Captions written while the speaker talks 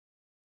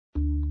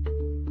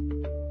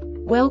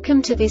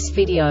Welcome to this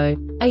video.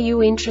 Are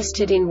you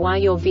interested in why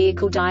your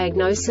vehicle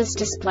diagnosis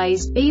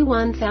displays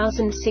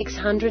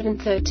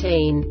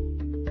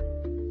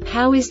B1613?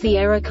 How is the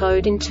error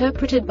code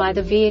interpreted by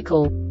the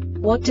vehicle?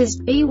 What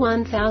does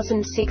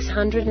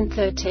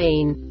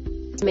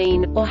B1613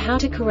 mean, or how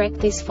to correct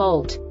this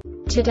fault?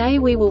 Today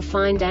we will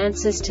find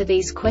answers to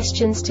these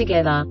questions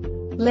together.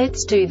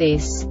 Let's do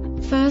this.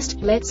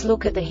 First, let's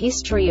look at the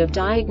history of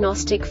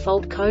diagnostic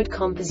fault code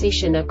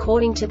composition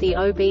according to the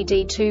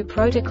OBD2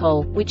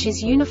 protocol, which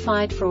is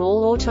unified for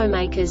all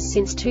automakers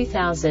since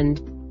 2000.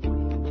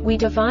 We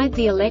divide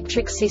the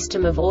electric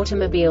system of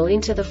automobile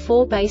into the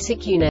four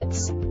basic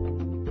units: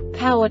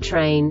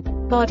 powertrain,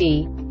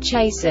 body,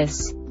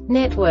 chassis,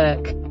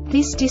 network.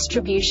 This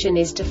distribution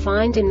is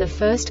defined in the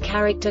first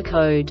character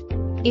code.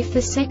 If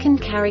the second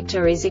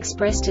character is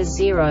expressed as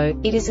 0,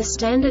 it is a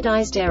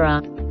standardized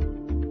error.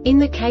 In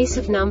the case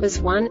of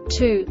numbers 1,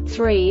 2,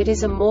 3, it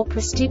is a more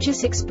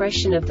prestigious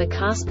expression of the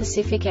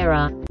car-specific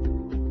error.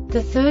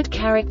 The third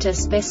character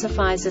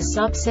specifies a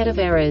subset of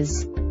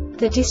errors.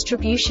 The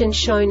distribution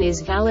shown is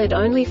valid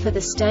only for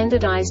the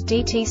standardized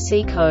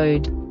DTC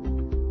code.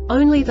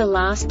 Only the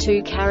last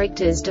two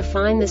characters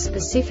define the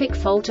specific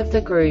fault of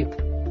the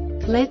group.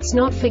 Let's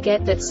not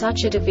forget that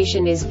such a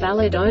division is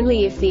valid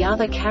only if the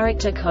other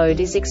character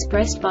code is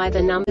expressed by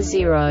the number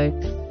 0.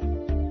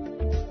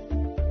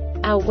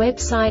 Our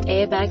website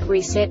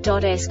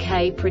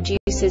airbagreset.sk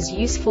produces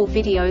useful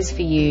videos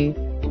for you.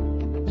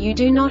 You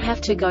do not have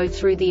to go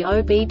through the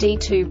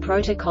OBD2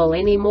 protocol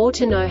anymore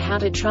to know how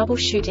to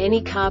troubleshoot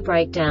any car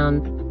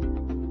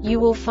breakdown. You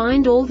will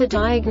find all the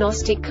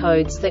diagnostic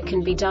codes that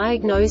can be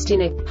diagnosed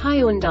in a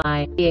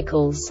Hyundai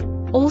vehicles.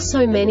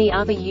 Also many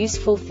other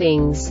useful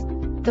things.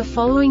 The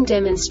following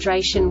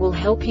demonstration will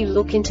help you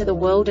look into the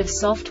world of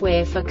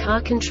software for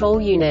car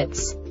control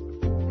units.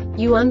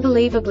 You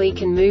unbelievably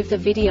can move the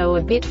video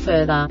a bit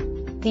further.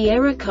 The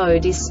error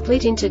code is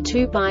split into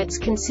 2 bytes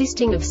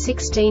consisting of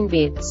 16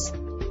 bits.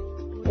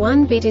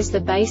 1 bit is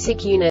the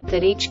basic unit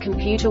that each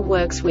computer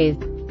works with.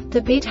 The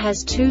bit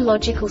has 2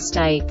 logical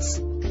states: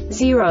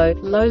 0,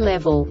 low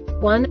level,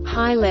 1,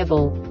 high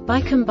level.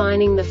 By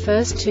combining the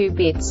first 2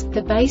 bits,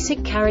 the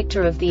basic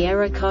character of the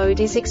error code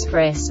is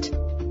expressed.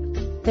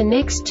 The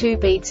next 2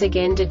 beats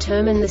again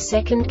determine the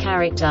second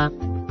character.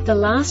 The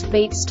last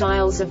beat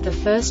styles of the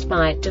first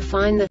byte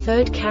define the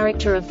third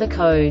character of the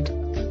code.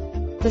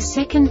 The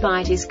second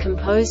byte is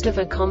composed of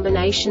a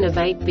combination of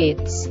 8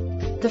 bits.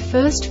 The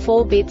first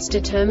 4 bits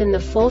determine the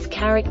fourth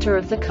character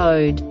of the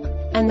code.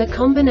 And the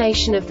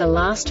combination of the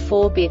last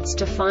 4 bits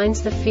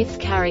defines the fifth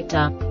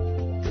character.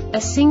 A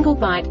single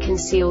byte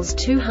conceals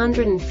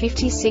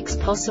 256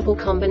 possible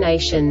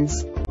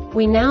combinations.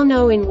 We now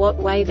know in what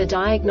way the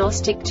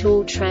diagnostic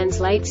tool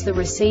translates the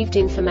received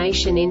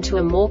information into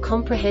a more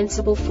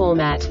comprehensible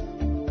format.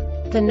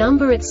 The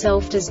number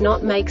itself does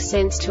not make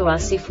sense to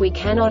us if we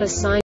cannot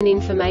assign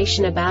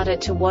information about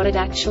it to what it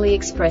actually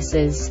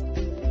expresses.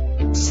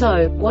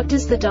 So, what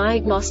does the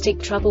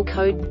diagnostic trouble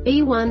code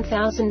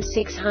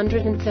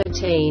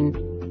B1613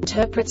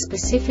 interpret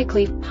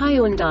specifically for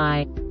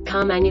Hyundai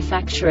car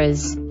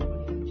manufacturers?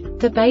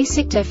 The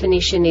basic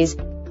definition is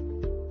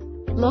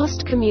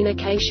lost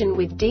communication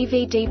with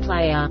DVD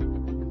player.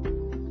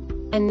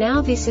 And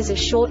now this is a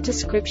short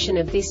description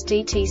of this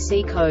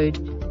DTC code.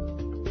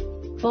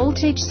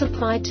 Voltage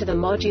supplied to the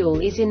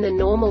module is in the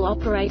normal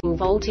operating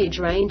voltage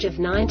range of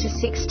 9 to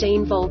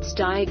 16 volts.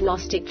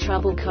 Diagnostic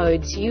trouble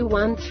codes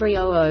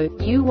U1300,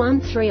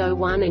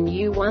 U1301 and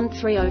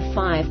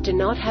U1305 do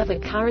not have a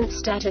current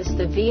status.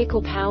 The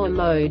vehicle power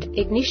mode,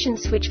 ignition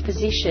switch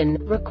position,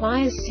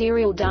 requires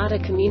serial data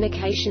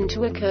communication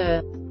to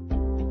occur.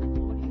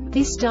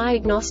 This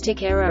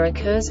diagnostic error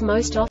occurs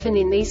most often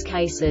in these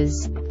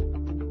cases: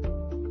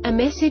 a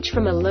message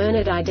from a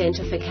learned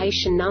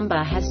identification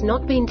number has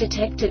not been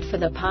detected for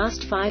the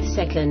past 5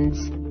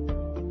 seconds.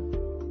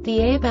 The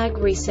Airbag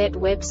Reset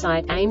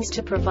website aims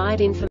to provide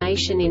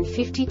information in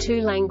 52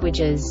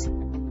 languages.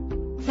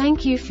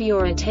 Thank you for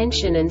your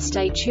attention and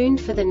stay tuned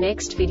for the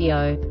next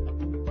video.